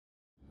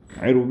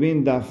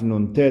Iruvin Daf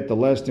Nun Tet. The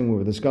last thing we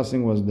were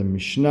discussing was the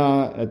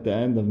Mishnah at the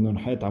end of Nun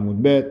Het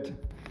Amud Bet,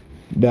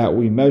 that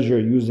we measure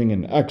using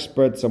an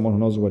expert, someone who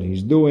knows what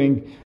he's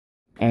doing.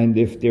 And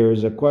if there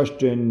is a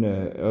question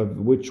of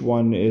which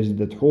one is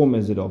the Tchum,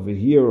 is it over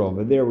here or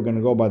over there, we're going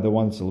to go by the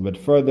one that's a little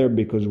bit further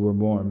because we're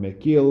more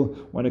Mekil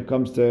when it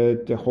comes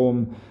to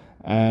Tchum.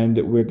 And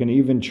we're going to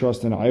even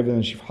trust in Ivan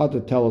and Shifcha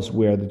to tell us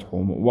where the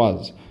Tchum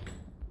was.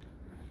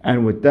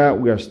 And with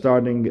that, we are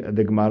starting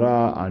the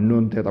Gemara on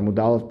Nun Tet Amud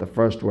Aleph, the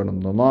first word on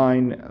the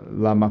line.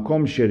 La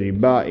makom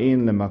sheriba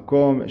in le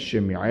makom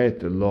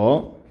shemi'et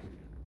lo.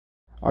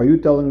 Are you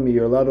telling me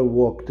you're allowed to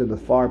walk to the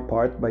far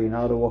part, but you're not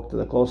allowed to walk to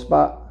the close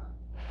spot?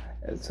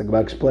 So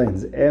Gemara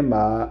explains,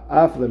 Ema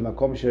af le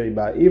makom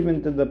sheriba,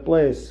 even to the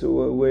place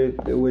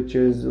which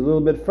is a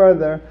little bit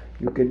further,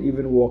 you can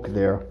even walk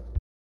there.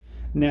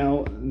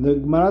 Now, the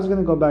Gemara is going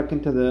to go back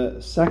into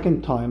the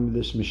second time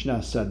this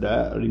Mishnah said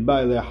that.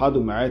 Riba le'ahad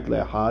u'ma'et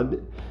le'ahad.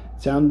 It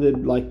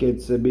sounded like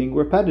it's being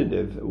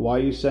repetitive. Why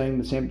are you saying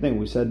the same thing?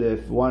 We said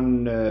if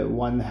one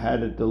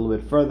had it a little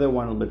bit further,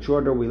 one a little bit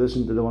shorter, we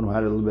listened to the one who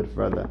had it a little bit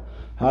further.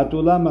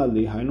 Hatu lama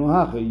li hainu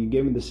hachi. You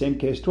gave me the same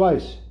case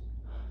twice.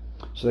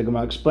 So the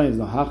Gemara explains,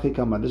 no hachi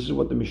kama. This is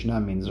what the Mishnah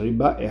means.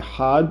 Riba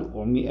ehad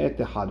or mi'et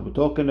ehad. We're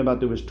talking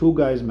about there was two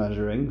guys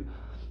measuring.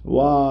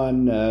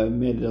 One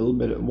made it a little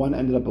bit. One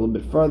ended up a little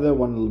bit further.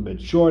 One a little bit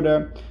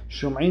shorter.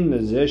 Shum'in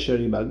lezeh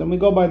sheriba. Then we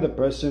go by the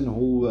person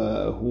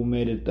who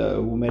made it a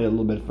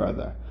little bit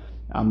further.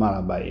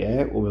 Amar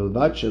Abaye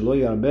ubilvat shelo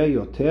yarbe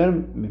yoter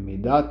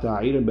mimidat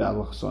ha'ir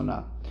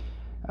be'alachsona.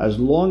 As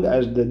long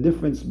as the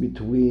difference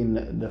between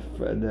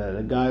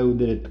the guy who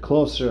did it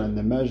closer and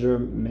the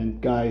measurement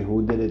guy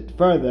who did it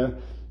further,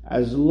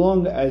 as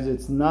long as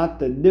it's not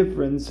the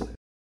difference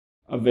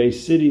of a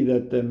city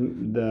that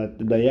the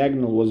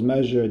diagonal was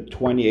measured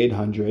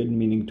 2,800,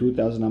 meaning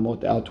 2,000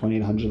 amot out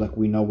 2,800, like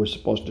we know we're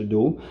supposed to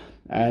do,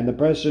 and the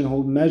person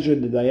who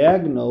measured the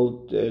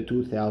diagonal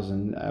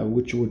 2,000,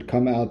 which would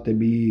come out to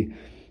be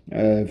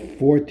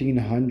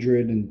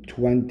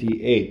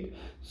 1,428.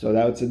 So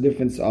that's a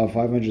difference of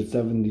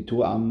 572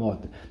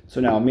 amot.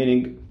 So now,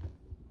 meaning,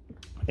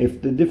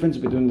 if the difference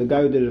between the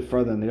guy who did it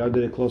further and the guy who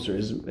did it closer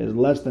is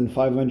less than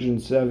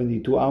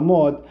 572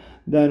 amot,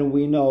 then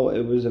we know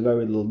it was a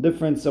very little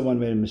difference. Someone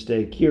made a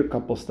mistake here, a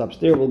couple steps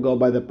there. We'll go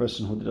by the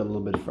person who did it a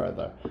little bit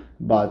further.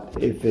 But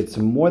if it's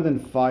more than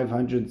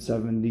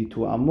 572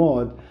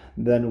 amot,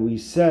 then we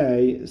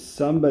say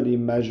somebody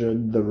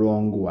measured the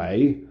wrong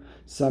way.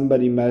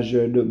 Somebody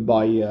measured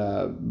by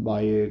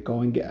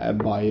going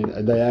by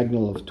a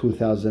diagonal of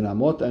 2,000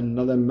 amot, and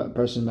another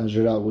person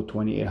measured out with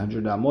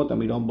 2,800 amot, and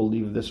we don't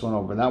believe this one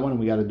over that one.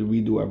 We got to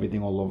redo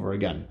everything all over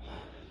again.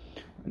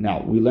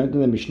 Now, we learned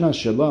in the Mishnah,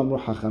 Shelo amru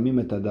hachamim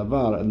et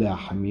hadavar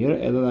le'achmir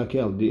ela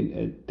lakel.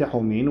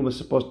 Tehumin was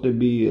supposed to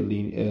be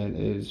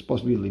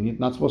lenient,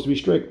 not supposed to be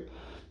strict.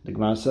 The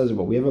Gemara says,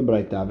 but we have a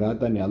braita.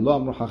 V'hatanya lo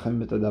amru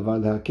hachamim et hadavar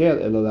le'akel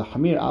ela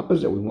la'achmir.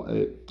 Opposite.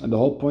 The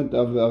whole point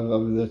of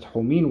the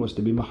tehumin was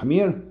to be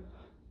mahmir.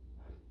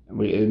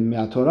 In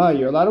Torah,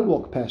 you're allowed to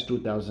walk past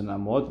 2,000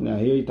 amot. Now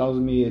here he tells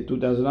me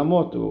 2,000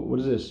 amot. What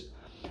is this?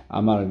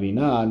 Amar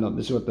Vina. No,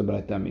 this is what the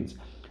braita means.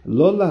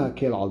 Lo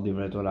lahakel al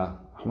divrei Torah.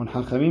 When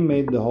Hachamim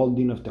made the whole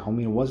din of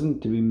Tehumin, it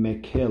wasn't to be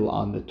mekil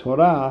on the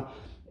Torah,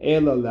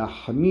 ela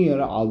lahmir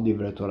al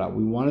divrei Torah.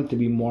 We wanted to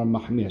be more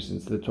mahmir.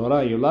 Since the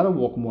Torah, you're allowed to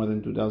walk more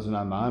than 2,000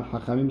 amah.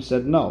 Hachamim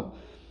said no.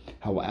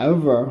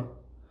 However,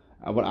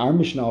 what our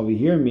Mishnah over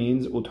here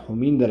means,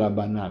 uthumin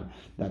derabanan,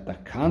 that the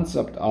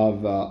concept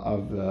of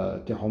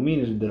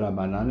Tehumin is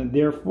derabanan, and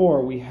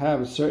therefore we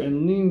have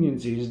certain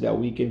leniencies that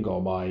we can go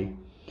by.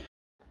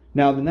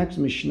 Now, the next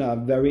Mishnah,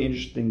 very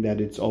interesting that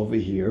it's over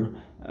here.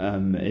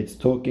 It's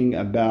talking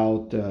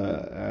about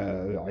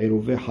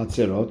Iruvei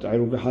Hatzerot.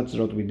 Iruvei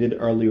Hatzerot we did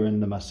earlier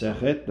in the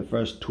Masechet, the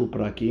first two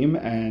prakim,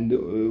 and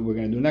we're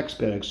going to do next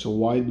perek. So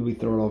why do we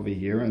throw it over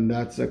here? And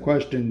that's a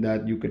question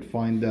that you could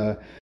find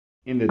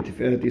in the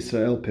Tiferet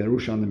Israel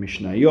Perush on the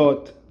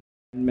Mishnayot,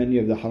 and many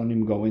of the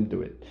Haranim go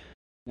into it.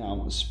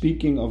 Now,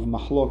 speaking of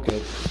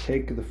mahloket,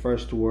 take the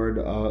first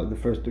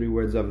three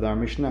words of the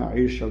Mishnah,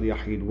 Na'ir Shal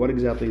Yahid. What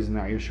exactly is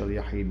Na'ir Shal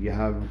Yahid? You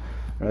have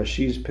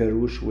Rashi's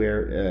Perush,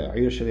 where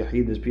Na'ir Shal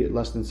Yahid is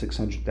less than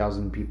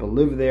 600,000 people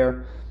live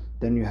there.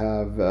 Then you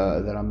have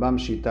the Rambam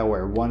Shita,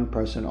 where one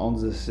person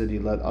owns the city,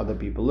 let other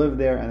people live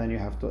there. And then you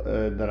have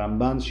the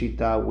Ramban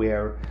Shita,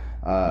 where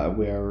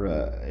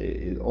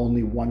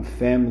only one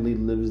family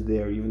lives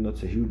there, even though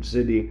it's a huge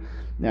city.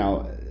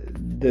 Now,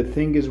 the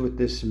thing is with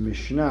this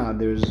Mishnah,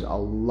 there's a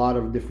lot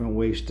of different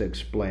ways to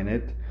explain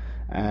it,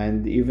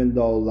 and even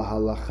though la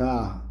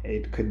halacha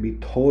it could be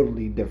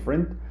totally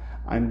different,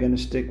 I'm going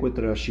to stick with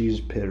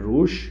Rashi's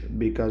Perush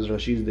because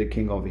Rashi's the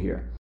king over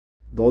here.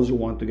 Those who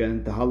want to get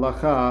into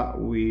halacha,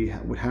 we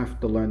would have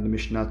to learn the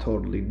Mishnah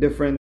totally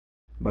different,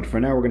 but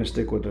for now we're going to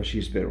stick with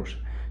Rashi's Perush.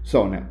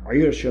 So now,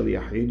 Ayr Shel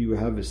Yahid, you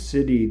have a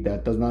city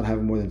that does not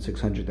have more than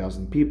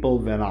 600,000 people.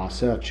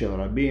 V'na'aseh Shel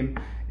Rabim,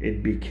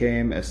 it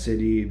became a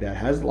city that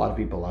has a lot of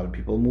people. A lot of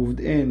people moved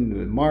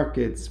in,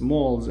 markets,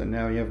 malls, and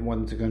now you have more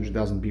than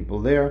 600,000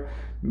 people there.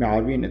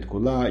 Ma'arvin et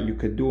kula, you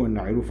could do an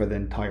Ayru for the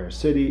entire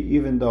city,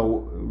 even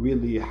though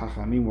really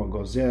Hachamim were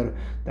gozer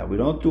that we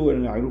don't do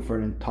an Ayru for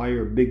an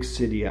entire big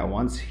city at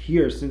once.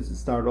 Here, since it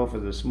started off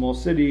as a small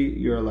city,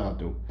 you're allowed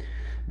to.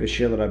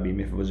 V'shel Rabim,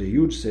 if it was a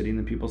huge city and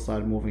then people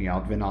started moving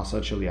out,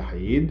 v'na'aseh shel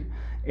Yahid,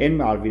 in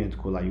Ma'arvin et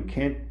kula, you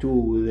can't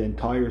do the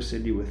entire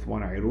city with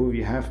one Ayruv,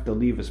 you have to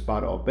leave a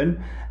spot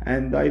open.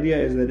 And the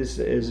idea is that this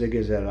is a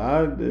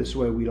gezerah, this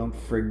way we don't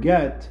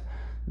forget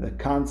the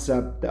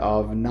concept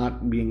of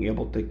not being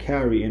able to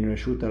carry in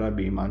Reshut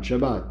Rabim on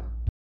Shabbat.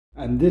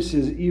 And this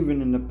is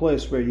even in a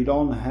place where you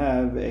don't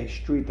have a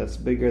street that's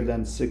bigger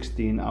than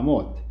 16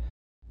 amot.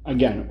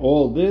 Again,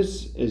 all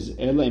this is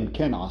Ela Im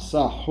Ken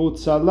Asa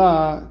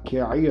Hutzala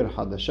Ke'ir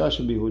Hadasha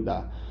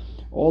Shebihuda.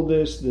 All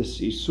this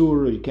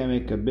Isur, you can't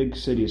make a big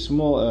city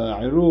small,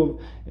 Iruv,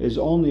 is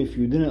only if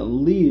you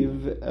didn't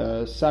leave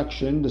a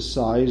section the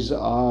size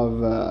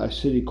of a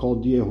city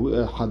called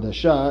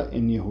Hadasha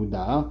in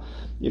Yehuda.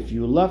 If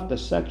you left a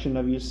section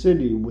of your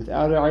city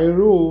without an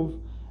Iruv,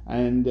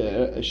 and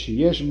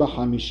Sheyesh Ba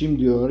Hamishim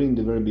Diorim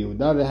Dever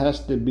Yehuda, there has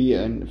to be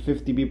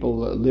 50 people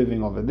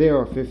living over there,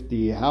 or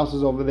 50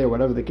 houses over there,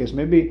 whatever the case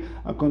may be.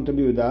 According to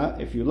Yehuda,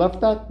 if you left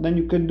that, then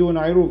you could do an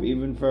Iruv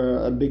even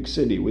for a big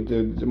city with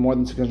more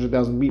than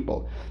 600,000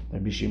 people.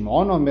 Rabbi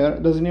Shimon Omer,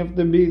 it doesn't have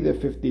to be the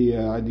 50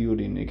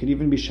 Diurim. It could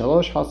even be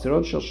Shalosh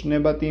Hasirot Shel Shnei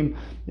Batim.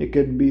 It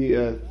could be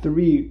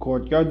 3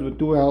 courtyards with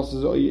 2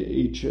 houses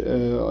each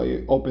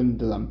open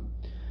to them.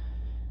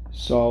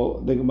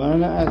 So the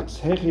Gemara asks,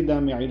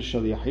 Hechida mi'ir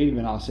shel Yahid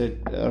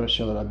v'na'aset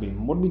shel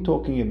Rabim. What are we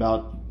talking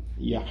about?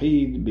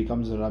 Yahid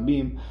becomes a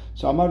Rabim.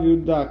 So Amar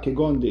Yehuda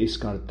kegon de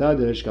Iskarta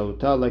de Resh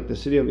Galuta, like the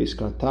city of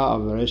Iskarta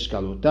of Resh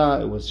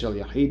Galuta, it was shel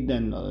Yahid.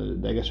 Then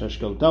I guess Resh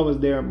Galuta was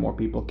there. More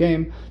people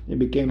came. It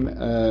became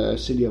a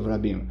city of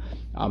Rabim.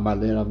 Amar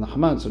le Rav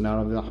Nachman. So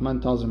now Rav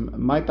Nachman tells him,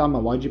 "My Tama,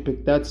 why'd you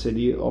pick that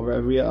city over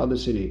every other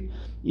city?"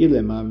 If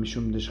you want to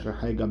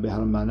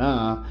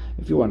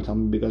tell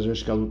me because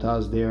Resh Galuta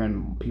is there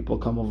and people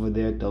come over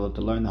there to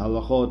learn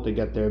halachot, to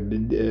get their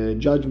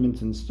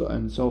judgments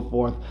and so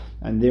forth,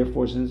 and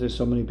therefore since there's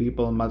so many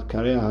people in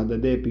Matkareh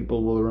Hadadeh,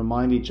 people will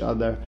remind each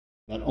other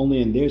that only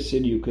in their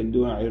city you could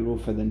do an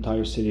Iruv for the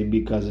entire city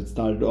because it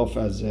started off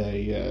as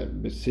a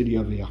city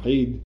of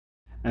Yahid.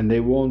 And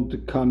they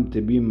won't come to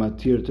be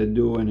matir to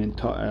do an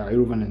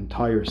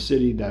entire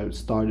city that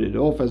started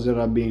off as a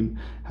Rabim.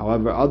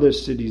 However, other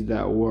cities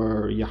that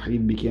were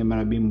Yahid became a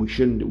Rabim,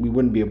 we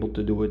wouldn't be able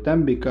to do with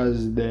them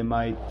because they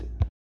might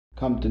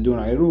come to do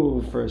an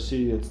Iruv for a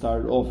city that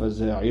started off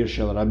as a Ayr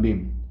Shel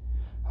Rabim.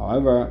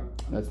 However,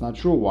 that's not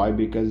true. Why?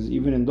 Because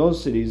even in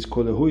those cities,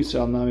 even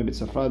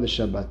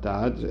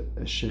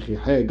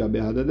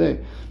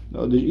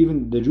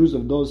the Jews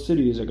of those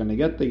cities are going to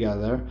get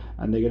together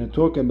and they're going to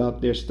talk about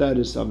their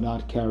status of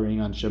not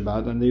carrying on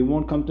Shabbat, and they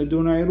won't come to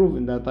do an Iruv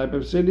in that type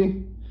of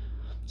city.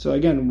 So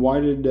again, why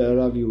did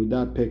Rav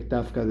Yehuda pick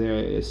Tafka,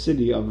 the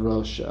city of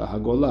Rosh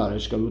Hagolah,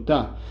 Resh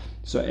Galuta?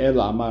 So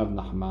Ela Amar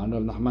Rav Nachman.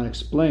 Rav Nachman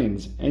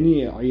explains,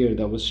 any Ayr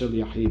that was Shel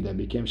Yahid that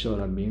became Shel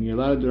Rabim, you're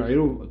allowed to do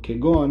Iruv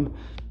Kegon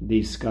the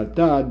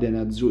Iskarta de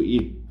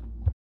Natzui.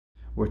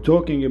 We're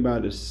talking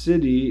about a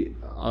city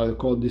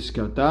called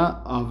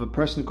Diskarta of a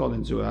person called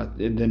Nzuat,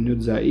 the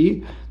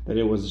Nudzai, that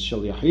it was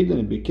Shel Yahid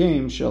and it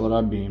became Shel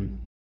Rabim.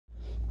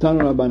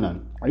 Tanu Rabbanan.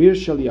 Ayr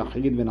Shel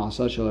Yahid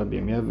v'na'asa Shel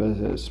Rabim. You have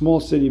a small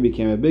city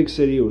became a big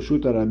city.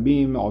 Ushuta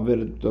Rabim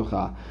overet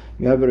b'tocha.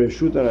 You have a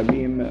Ushuta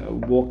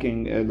Rabim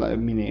walking,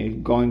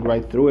 meaning going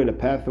right through it, a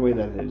pathway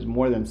that is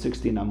more than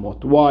 16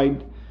 amot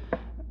wide.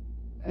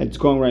 It's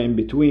going right in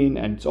between,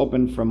 and it's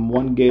open from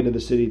one gate of the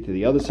city to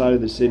the other side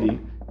of the city.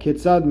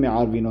 Kitzad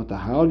me'arvinota.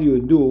 How do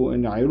you do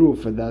an Iruv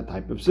for that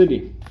type of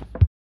city?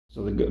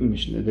 So the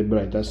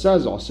Braita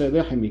says,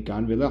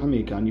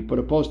 you put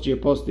a post here,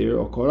 post there,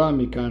 or Korah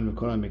mikan,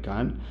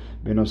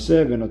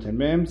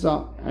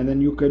 and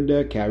then you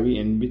could carry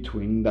in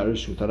between the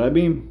Reshut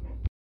Rabim.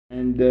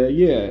 And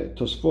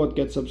Tosfot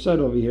gets upset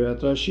over here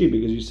at Rashi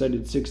because you said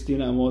it's 16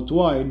 amot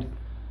wide.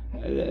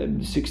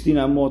 16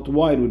 amot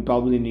wide would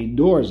probably need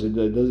doors.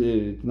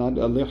 It's not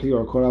a Lehi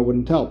or a Korah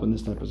wouldn't help in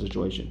this type of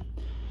situation.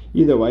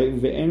 Either way, you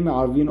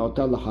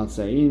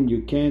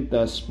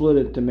can't split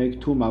it to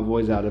make 2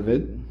 mavois out of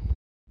it,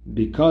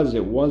 because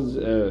it was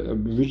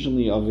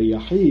originally of a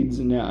Yahids,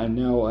 and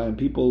now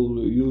people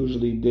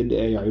usually did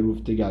a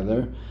Iruv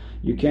together.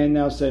 You can't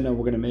now say, no,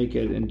 we're going to make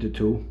it into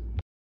 2.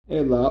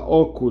 Ela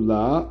o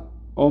kula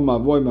o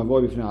mavoy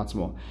b'fnei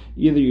atzmo.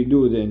 Either you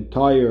do the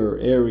entire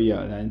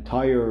area, the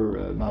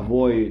entire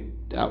mavoy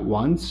at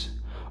once,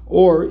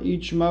 or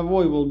each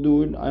mavoy will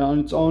do it on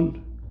its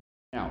own.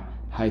 Now,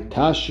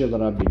 Hayta Shel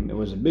Rabim, it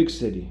was a big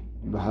city.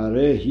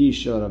 V'harei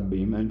Shel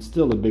Rabim, and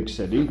still a big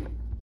city.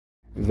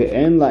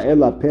 Ve'en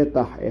la'ela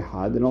petach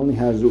ehad, it only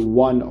has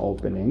one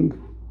opening.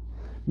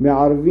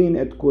 Me'arvin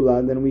et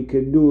kula, then we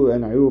could do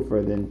an Iruv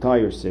for the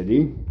entire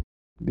city.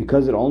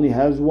 because it only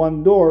has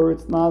one door,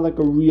 it's not like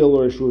a real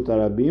Reshut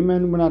Harabim,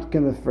 and we're not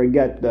going to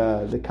forget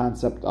the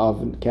concept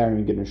of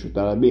carrying it in Reshut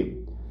Harabim.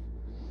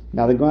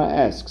 Now the Gemara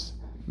asks,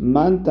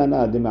 Man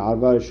Tana de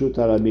Me'arva Reshut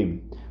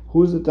Harabim?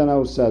 Who's the Tana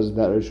who says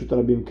that Reshut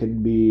Harabim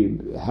could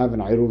have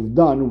an Iruv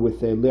done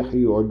with a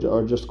Lihi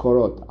or just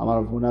Korot?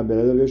 Amar Huna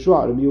Bered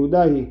Yeshua, Rabbi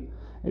Yehudahi.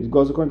 It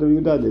goes according to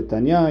Rabbi Yehuda. The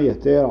Tanya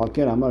Yater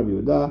Alker Amar Rabbi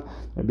Yehuda.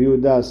 Rabbi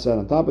Yehuda said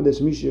on top of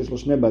this, Mish Yesh Lo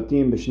Shnei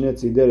Batim B'Shnei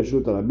Tzidei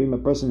Reshut Harabim. A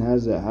person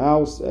has a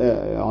house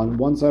on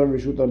one side of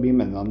Reshut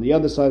Harabim and on the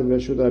other side of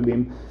Reshut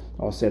Harabim.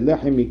 Or say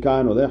Lehi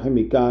Mikan or Lehi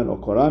Mikan or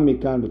Korah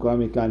Mikan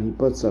V'Korah Mikan. He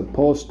puts a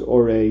post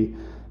or a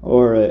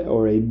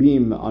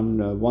beam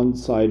on one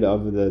side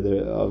of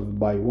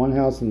by one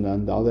house and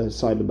on the other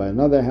side by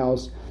another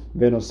house.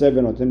 Venoseh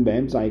Venotin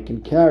Be'emtza. He can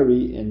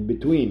carry in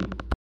between.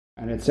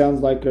 And it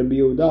sounds like Rabbi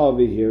Yehuda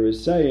over here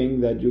is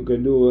saying that you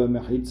could do a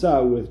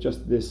mechitza with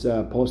just this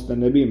post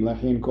and a beam,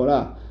 Lehi and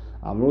Korah.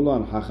 Amrullah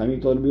and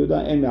Hachamim told Rabbi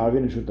Yehuda, En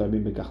me'arvin Reshut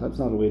Harabim bekach. That's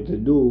not a way to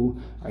do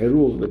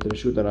Iruv with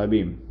Reshut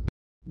Harabim.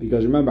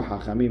 Because remember,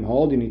 Hachamim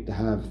hold you need to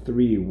have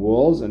 3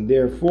 walls, and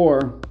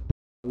therefore,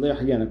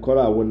 Lehi and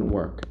Korah wouldn't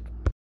work.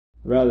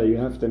 Rather, you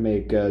have to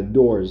make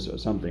doors or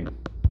something.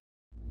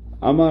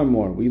 Amar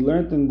more. We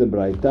learned in the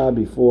Braita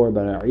before,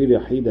 but A'ir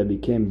Yahida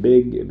became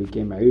big, it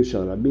became A'ir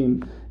Shal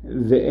Rabim.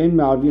 Ve'en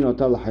ma'arvin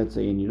ota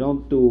l'chetzayin. You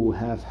don't do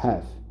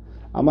half.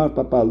 Amar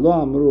Papa lo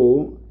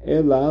amru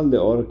ela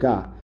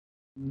le'orka.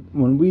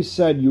 When we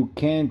said you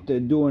can't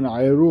do an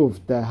Iruv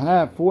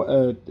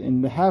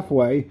in the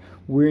halfway,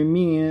 we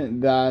mean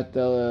that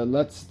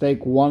let's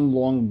take one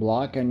long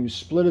block and you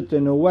split it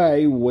in a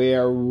way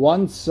where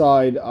one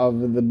side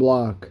of the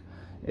block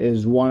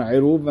is one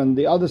Iruv and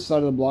the other side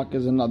of the block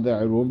is another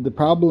Iruv. The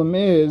problem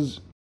is,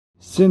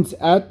 since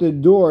at the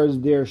doors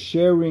they're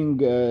sharing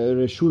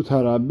Reshut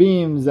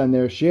Harabims and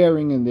they're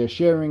sharing,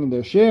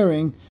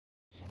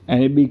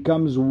 and it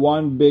becomes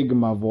one big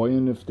mavoy.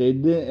 And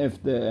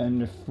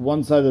if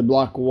one side of the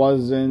block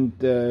didn't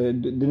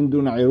do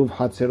an Iruv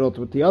Hatzerot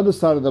with the other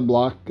side of the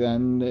block,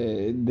 and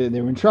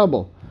they're in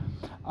trouble.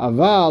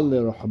 Aval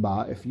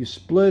lerohba, if you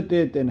split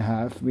it in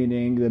half,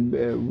 meaning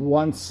the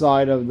one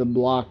side of the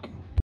block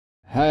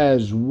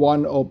has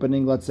one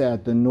opening, let's say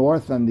at the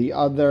north, and the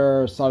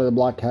other side of the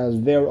block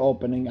has their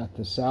opening at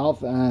the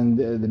south, and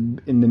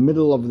in the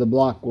middle of the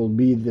block will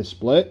be the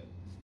split.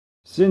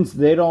 Since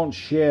they don't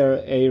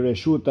share a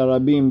Reshut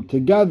Harabim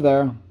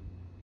together,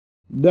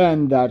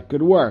 then that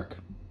could work.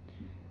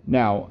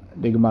 Now,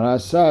 the Gemara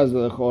says,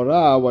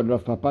 L'chora, what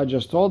Rav Papa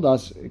just told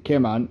us,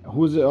 came on,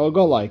 who's it all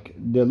go like?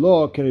 De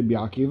lo Rabbi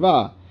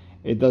Akiva.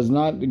 It does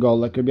not go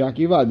like Rabbi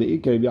Akiva. The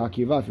Ik Rabbi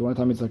Akiva, if you want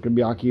to tell me it's like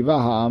Rabbi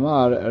Akiva,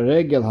 ha'amar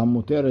regel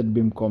hamuteret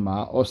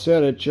bimkoma,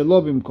 oseret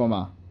shelo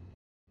bimkoma.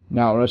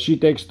 Now, Rashi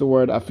takes the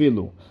word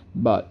afilu.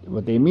 But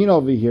what they mean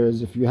over here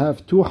is if you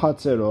have 2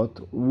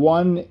 hatzerot,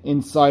 one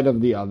inside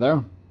of the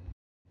other,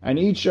 and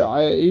each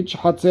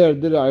hatzer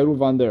did an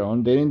Iruv on their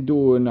own, they didn't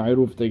do an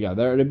Iruv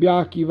together, Rabbi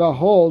Akiva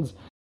holds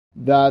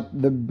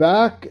that the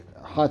back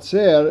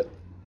hatzer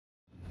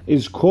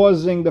is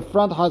causing the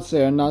front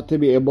hatzer not to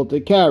be able to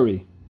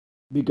carry.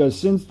 Because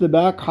since the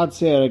back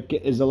Hatzer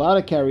is allowed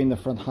to carry in the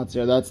front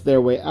Hatzer, that's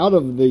their way out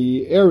of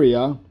the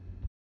area,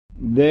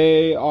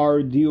 they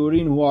are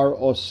diurin who are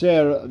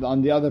oser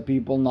on the other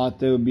people not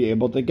to be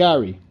able to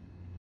carry.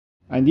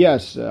 And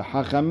yes,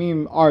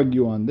 Hachamim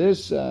argue on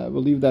this,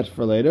 we'll leave that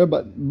for later,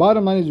 but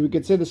bottom line is we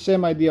could say the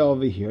same idea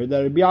over here,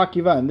 that Rabbi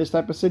Akiva in this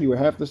type of city, where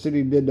half the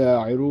city did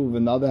Iruv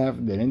and the other half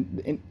didn't,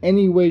 in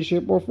any way,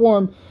 shape or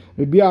form,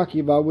 Rabbi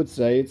Akiva would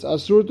say it's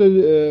asur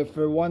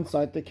for one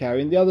side to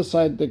carry and the other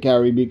side to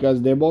carry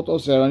because they're both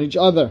osir on each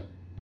other.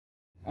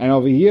 And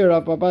over here,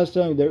 Rav Papa is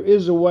telling you there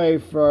is a way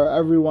for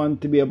everyone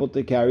to be able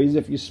to carry is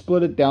if you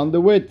split it down the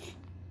width.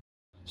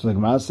 So the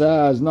Gemara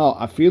says, no,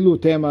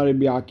 afilu tema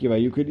Rabbi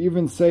Akiva. You could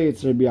even say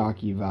it's Rabbi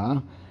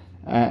Akiva.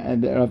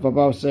 And Rav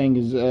Papa was saying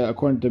is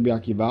according to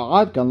Rabbi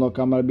Akiva. Ad kan lo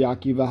kama Rabbi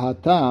Akiva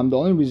hatam. The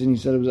only reason he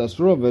said it was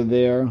asur over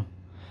there.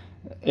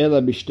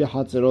 Ela b'shte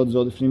hatzerot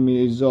zod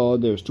fnimi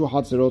zod. There's 2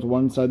 hatzerot,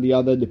 one inside the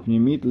other. The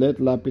pnimit let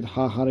la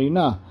pitcha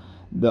harina.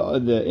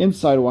 The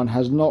inside one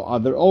has no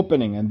other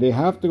opening, and they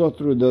have to go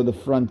through the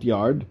front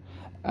yard,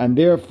 and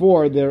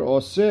therefore they're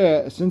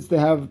osir, since they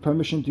have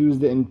permission to use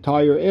the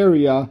entire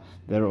area,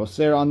 they're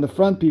osir on the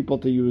front people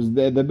to use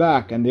the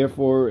back, and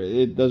therefore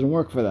it doesn't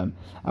work for them.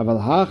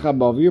 Aval hacha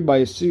bavir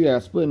by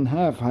split in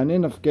half,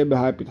 haninafke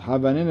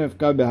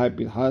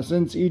b'hai,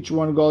 since each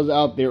one goes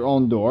out their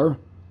own door,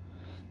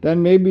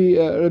 then maybe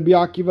Rabbi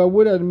Akiva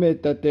would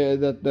admit that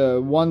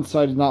the one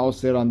side is not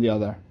osir on the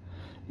other.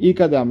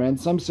 And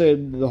some say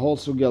the whole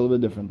sugya a little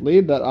bit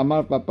differently. That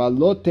Amar Papa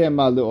lo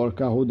tema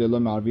leorkahu de lo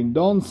marvin.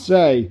 Don't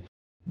say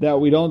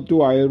that we don't do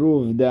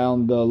Iruv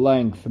down the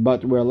length,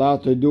 but we're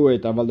allowed to do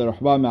it. Aval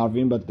derachba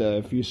marvin. But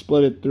if you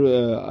split it through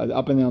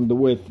up and down the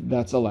width,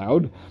 that's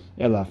allowed.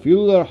 Ela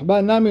filu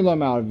derachba nami lo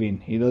marvin.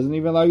 He doesn't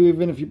even allow you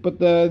even if you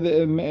put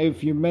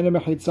if you made a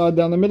mechitza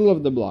down the middle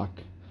of the block.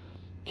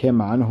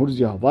 Keman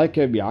Hurziyah like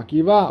Rabbi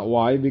Akiva.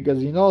 Why?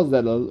 Because he knows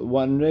that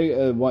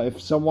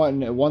if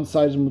someone one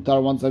side is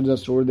mutar, one side is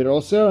asur, they're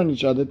all ser on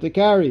each other to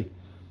carry.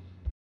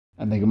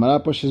 And the Gemara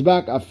pushes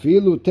back.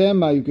 Afilu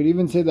tema. You could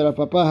even say that Rav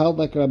Papa held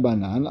like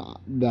Rabbanan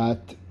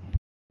that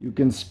you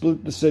can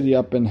split the city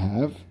up in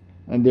half,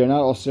 and they're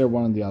not all ser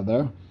one on the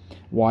other.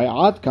 Why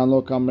Ad kan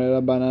lo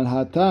kamre Rabbanan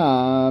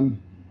hatam?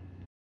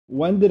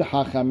 When did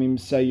Hachamim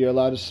say you're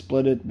allowed to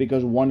split it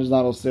because one is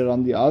not osir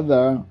on the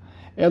other?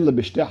 There's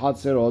two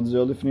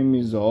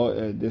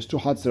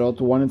hatzerot,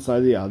 one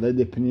inside the other.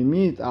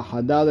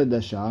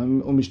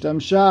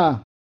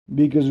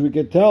 Because we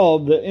could tell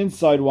the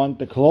inside one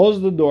to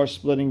close the door,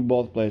 splitting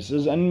both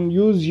places, and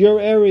use your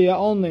area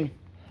only.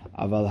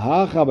 But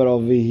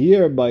over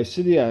here, by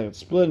city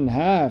split in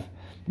half,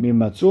 they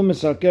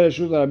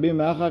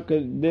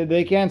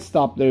can't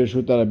stop the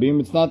Reshut Arabim,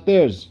 it's not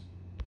theirs.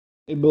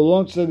 It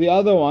belongs to the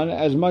other one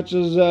as much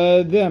as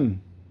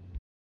them.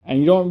 And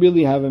you don't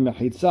really have a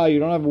mechitza, you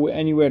don't have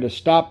anywhere to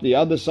stop the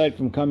other side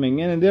from coming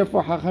in, and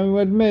therefore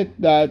Chachamim admit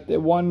that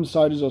one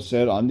side is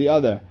osir on the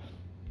other.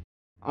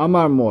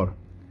 Amar Mor.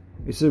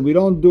 He said we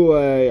don't do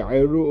a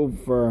iruv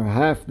for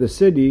half the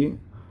city,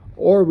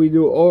 or we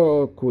do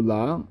or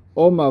kula,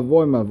 or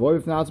mavoy,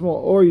 if not small,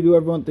 or you do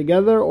everyone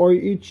together, or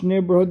each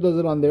neighborhood does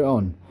it on their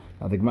own.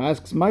 Now the Gemara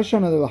asks, why?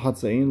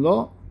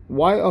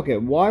 Okay,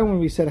 why when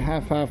we said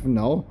half,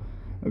 no?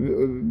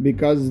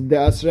 Because the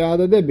Asra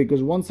Adadeh,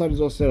 because one side is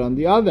osir on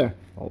the other.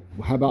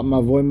 How about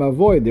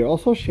Mavoy? They're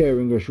also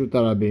sharing Reshut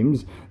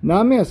Arabims.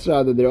 Nami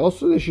Asra Adadeh,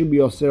 also they should be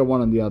osir one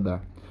on the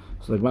other.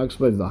 So the Gemara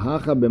explains the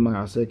Hacha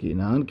b'Ma'aseh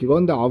Kinan,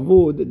 Kigon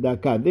da'avud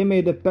daka. They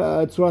made a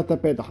Tzurat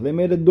HaPetach, they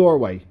made a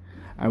doorway.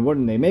 And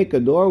when they make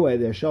a doorway,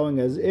 they're showing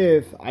as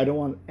if I don't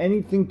want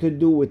anything to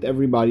do with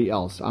everybody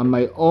else. I'm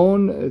my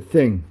own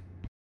thing.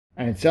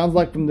 And it sounds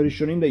like from the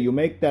Rishonim that you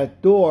make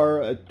that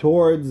door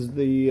towards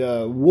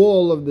the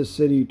wall of the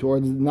city,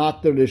 towards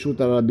not the Reshut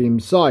Arabim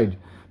side.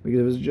 Because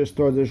if it's just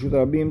towards the Reshut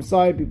Arabim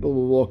side, people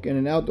will walk in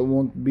and out. It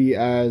won't be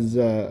as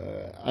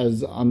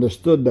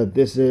understood that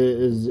this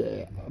is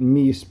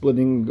me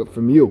splitting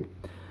from you.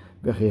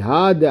 Like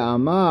Rav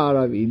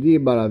Idi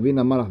bar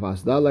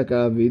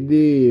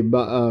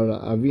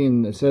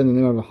Avin said in the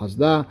name of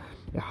Hasda,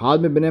 one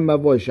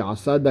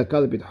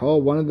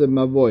of the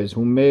Mavois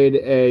who made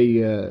a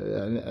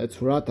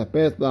Tzurat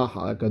HaPetach,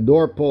 like a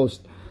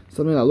doorpost,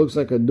 something that looks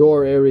like a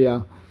door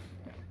area.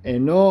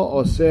 Eno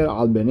oser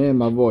al bnei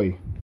Mavoi.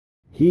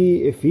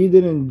 If he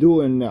didn't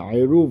do an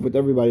iruv with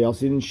everybody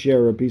else, he didn't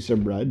share a piece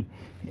of bread.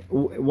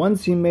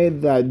 Once he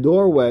made that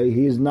doorway,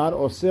 he's not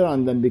osir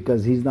on them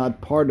because he's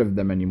not part of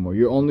them anymore.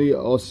 You're only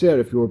osir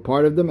if you were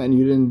part of them and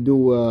you didn't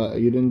do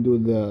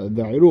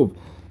the iruv.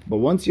 But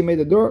once you made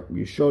the door,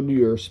 you showed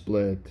your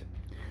split.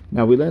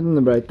 Now we learned in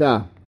the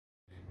Braita,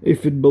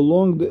 if it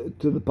belonged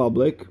to the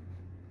public,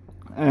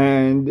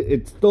 and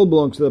it still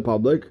belongs to the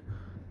public,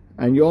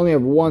 and you only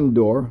have one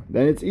door,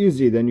 then it's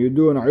easy. Then you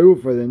do an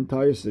iruf for the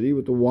entire city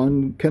with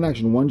one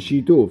connection, one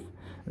shituf.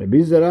 Rabbi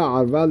Zera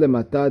arva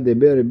lemata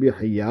debe Rabbi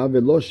Hiya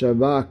velo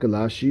shava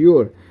kala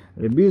shiur.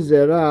 Rabbi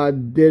Zera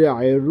did a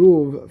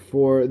iruf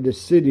for the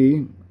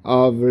city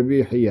of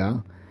Rabbi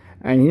Hiya,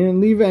 and he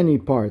didn't leave any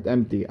part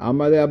empty.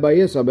 Amar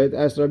Abaye Sabet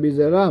asked Rabbi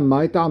Zera,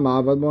 "My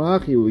ta'ama avad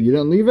monachi." You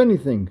didn't leave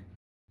anything,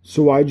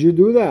 so why'd you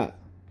do that?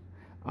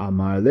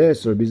 Amar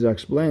this, Rabbi Zera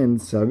explained,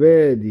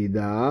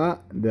 Sabedida,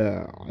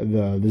 the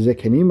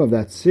zekanim of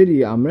that city,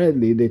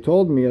 Amredli, they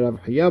told me, Rav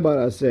Hiya bar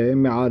Aseh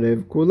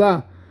me'arev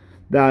kula,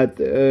 that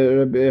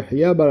Rabbi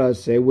Hiya bar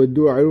Aseh would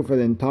do iruf for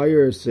the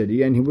entire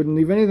city, and he wouldn't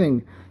leave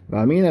anything.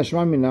 And I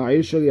thought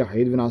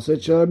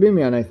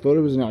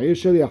it was an A'ir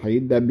Shel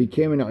Yahid that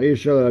became an A'ir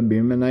Shel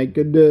Rabim, and I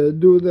could do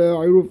the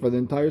Iruf for the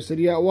entire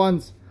city at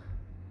once.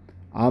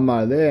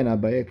 Amar Le, and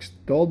Abaye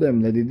told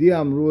them,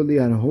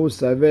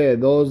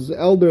 those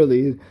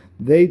elderly,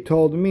 they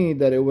told me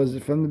that it was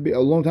from a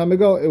long time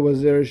ago, it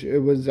was A'ir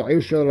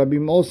Shel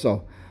Rabim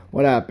also.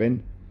 What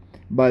happened?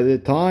 By the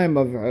time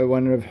of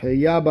when Rav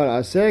Hiya bar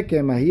Aseh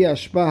came,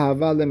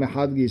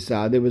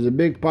 there was a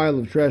big pile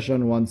of trash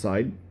on one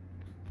side,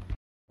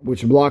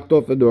 which blocked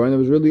off the door, and there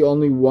was really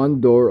only one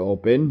door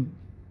open,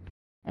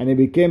 and it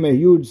became a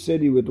huge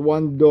city with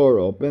one door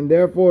open.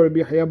 Therefore,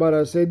 Rabbi Hiya bar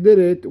Aseh did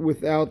it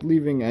without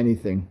leaving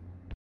anything.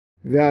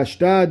 Now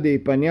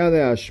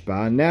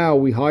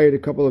we hired a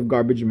couple of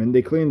garbage men,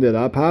 they cleaned it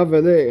up.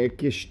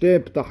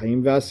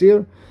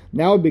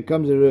 Now it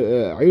becomes a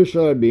A'ir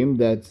Shel Rabim,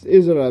 that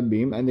is a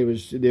Rabim, and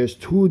there's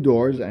two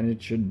doors, and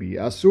it should be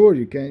Asur.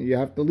 You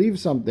have to leave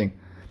something.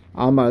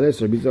 Amar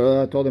this, Rabbi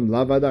Zera told him,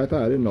 I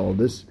didn't know all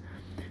this.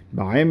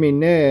 Rav Ami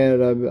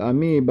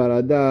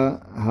Barada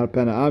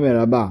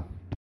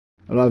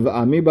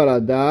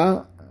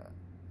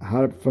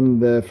from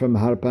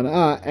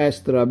Harpana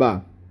asked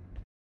Rabbah,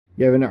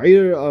 you have an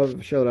A'ir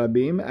of Shel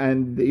Rabim,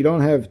 and you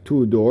don't have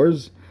two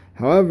doors.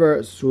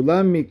 However,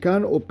 Sulam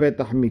Mikan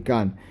Upetach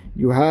Mikan.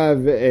 You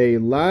have a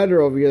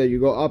ladder over here that you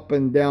go up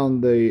and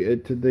down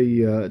to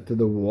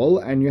the wall,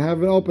 and you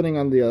have an opening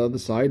on the other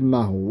side.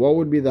 Mahu. What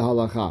would be the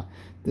halacha?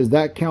 Does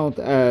that count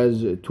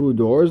as two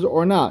doors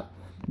or not?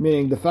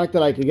 Meaning the fact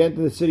that I could get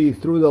to the city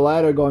through the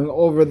ladder going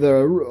over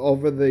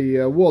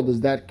the wall,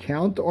 does that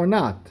count or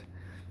not?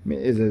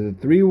 Is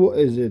it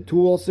a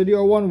two-wall city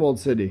or one-walled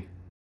city?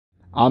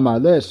 Amar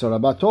le, so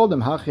Rabbah told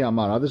him, Hachi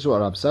Amar, this is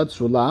what Rav said,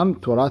 Sulam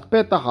Torat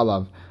Petach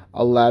Alav.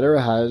 A ladder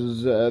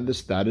has the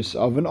status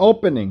of an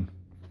opening.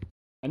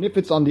 And if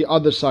it's on the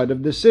other side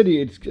of the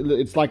city,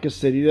 it's like a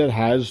city that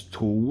has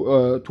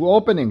two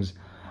openings.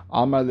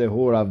 Amar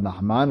lehu Rav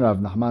Nachman. Rav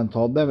Nachman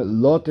told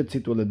them, Lo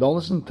tetzitu, don't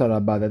listen to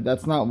Rabbah.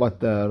 That's not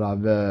what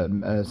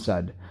Rav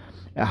said.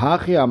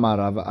 Hachi Amar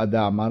Rav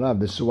Ada Amar Rav.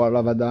 This is what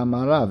Rav Ada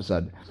Amar Rav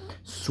said.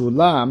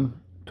 Sulam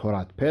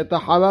Torat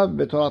Petach Alav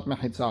v'Torat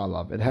Mechitza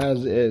Alav. It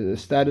has a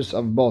status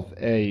of both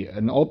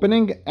an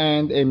opening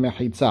and a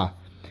Mechitza.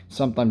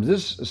 Sometimes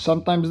this,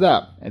 sometimes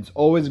that. It's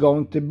always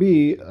going to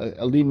be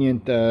a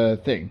lenient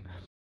thing.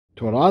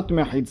 Torat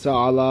Mechitza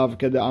Alav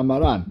Kede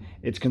Amaran.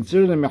 It's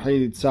considered a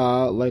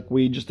Mechitza, like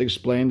we just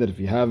explained, that if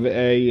you have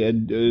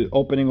a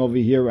opening over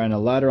here and a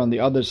ladder on the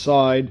other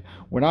side,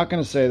 we're not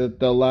going to say that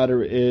the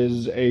ladder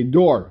is a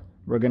door.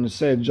 We're going to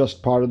say it's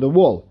just part of the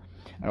wall.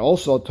 And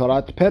also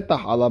Torat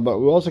Petach Alav, but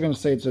we're also going to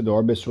say it's a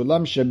door.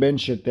 Besulam Sheben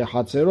Shete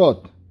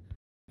Hatzerot.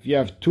 If you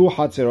have two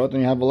Hatzerot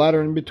and you have a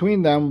ladder in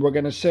between them, we're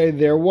going to say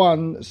they're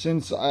one,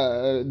 since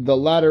the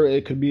ladder,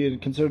 it could be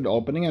considered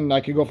opening, and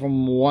I could go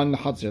from one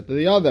Hatzer to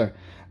the other.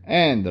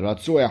 And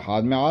Ratzu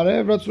Echad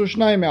Me'arev, Ratzu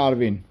Shnai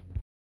Me'arvin.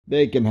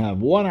 They can have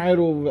one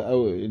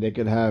Iruv, they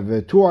could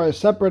have two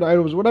separate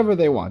Iruvs, whatever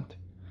they want.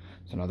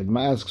 So now the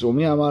Gemara asks,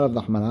 Umi Amar Rav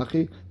Nachman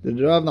Achi,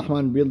 did Rav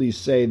Nachman really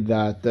say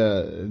that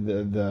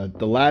the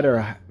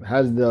ladder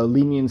has the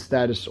lenient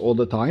status all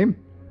the time?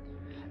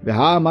 You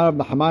have people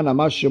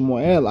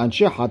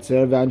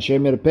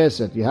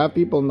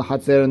in the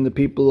Hatzer and the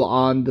people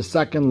on the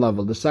second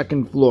level, the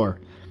second floor.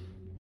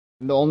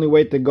 And the only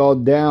way to go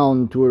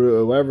down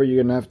to wherever you're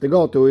going to have to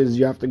go to is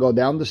you have to go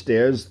down the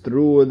stairs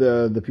through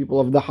the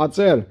people of the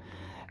Hatzer.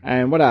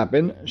 And what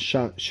happened?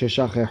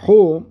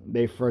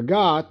 They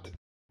forgot,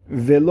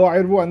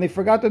 and they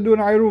forgot to do an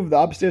Iruv, the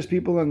upstairs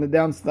people and the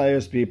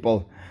downstairs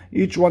people.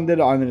 Each one did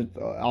it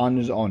on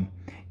his own.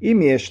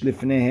 If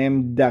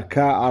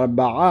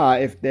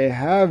they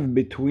have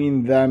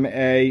between them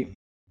a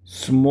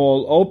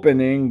small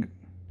opening,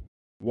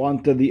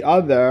 one to the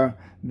other,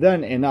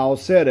 then in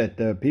Auseret,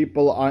 the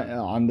people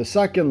on the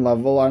second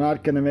level are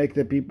not going to make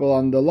the people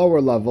on the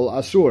lower level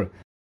Asur.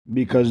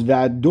 Because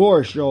that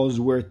door shows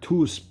we're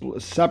two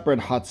separate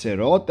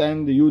Hatzerot,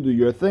 and you do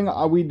your thing,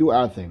 we do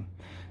our thing.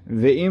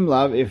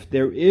 Ve'imlav, if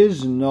there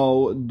is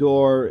no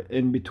door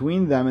in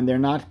between them and they're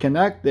not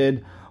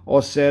connected,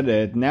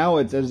 Oseret. Now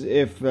it's as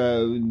if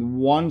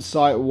one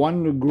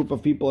group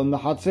of people in the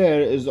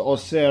Hatzer is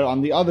Oser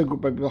on the other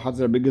group of people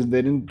Hatzer because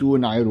they didn't do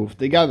an Iruf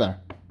together.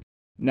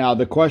 Now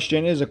the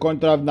question is, according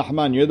to Rav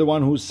Nachman, you're the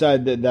one who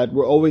said that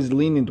we're always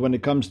lenient when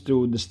it comes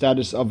to the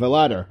status of a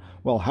ladder.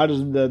 Well, how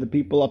does the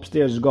people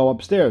upstairs go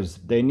upstairs?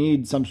 They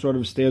need some sort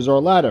of stairs or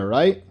ladder,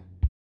 right?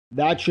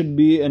 That should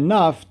be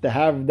enough to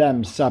have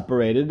them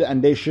separated,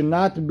 and they should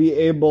not be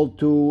able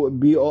to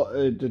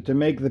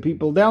make the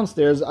people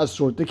downstairs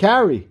asur to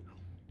carry.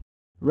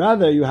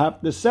 Rather, you have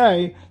to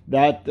say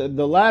that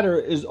the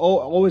ladder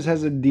always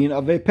has a din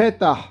of a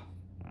petah.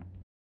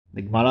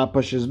 The Gemara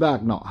pushes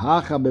back. No,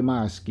 hacha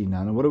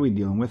b'ma'askinan. What are we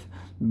dealing with?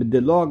 The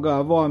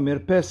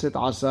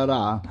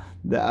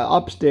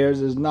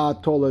upstairs is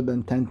not taller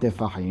than 10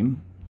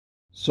 tefahim.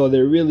 So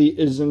there really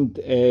isn't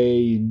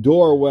a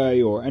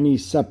doorway or any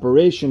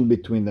separation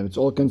between them. It's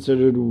all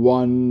considered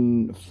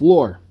one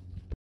floor.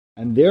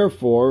 And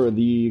therefore,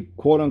 the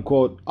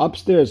quote-unquote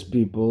upstairs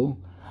people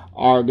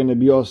are going to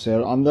be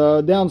osir on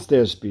the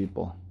downstairs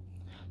people.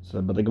 So,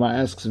 but the Gemara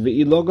asks, then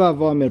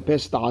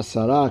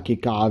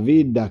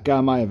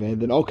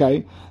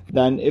okay,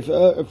 then if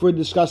we're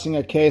discussing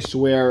a case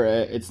where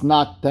it's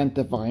not 10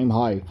 tefahim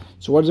high,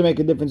 so what does it make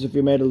a difference if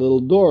you made a little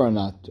door or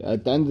not?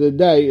 At the end of the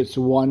day, it's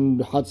one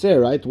hatzer,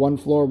 right? One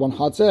floor, one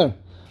hatzer.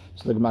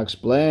 So the Gemara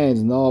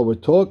explains, no, we're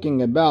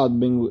talking about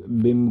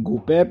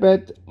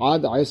bimgupepet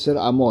ad 10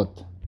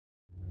 amot.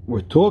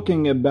 We're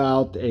talking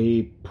about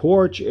a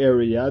porch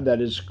area that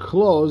is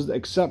closed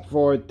except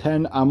for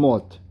 10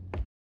 amot.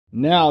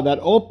 Now, that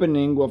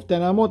opening of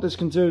 10 amot is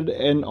considered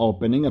an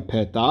opening, a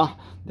petah.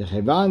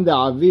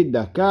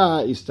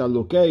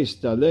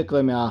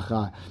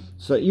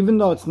 So even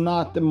though it's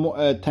not 10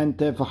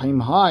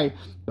 tefahim high,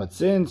 but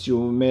since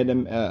you made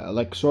them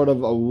like sort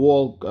of a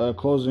wall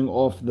closing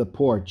off the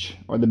porch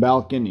or the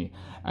balcony,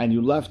 and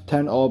you left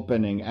 10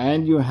 opening,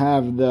 and you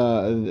have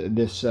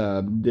this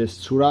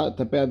surah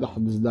tapeh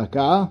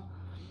daka,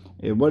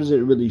 what does it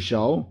really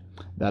show?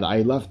 That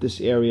I left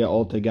this area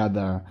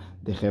altogether.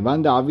 Once I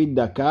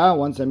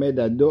made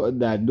that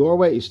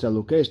doorway,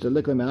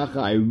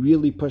 I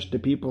really pushed the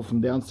people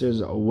from downstairs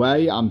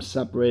away. I'm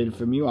separated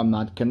from you. I'm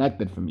not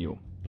connected from you.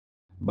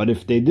 But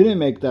if they didn't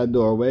make that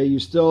doorway, you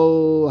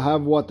still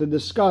have what to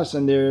discuss,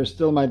 and they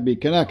still might be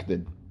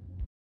connected.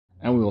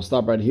 And we will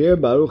stop right here.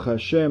 Baruch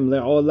Hashem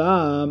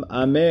le'olam.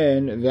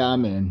 Amen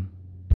ve'amen.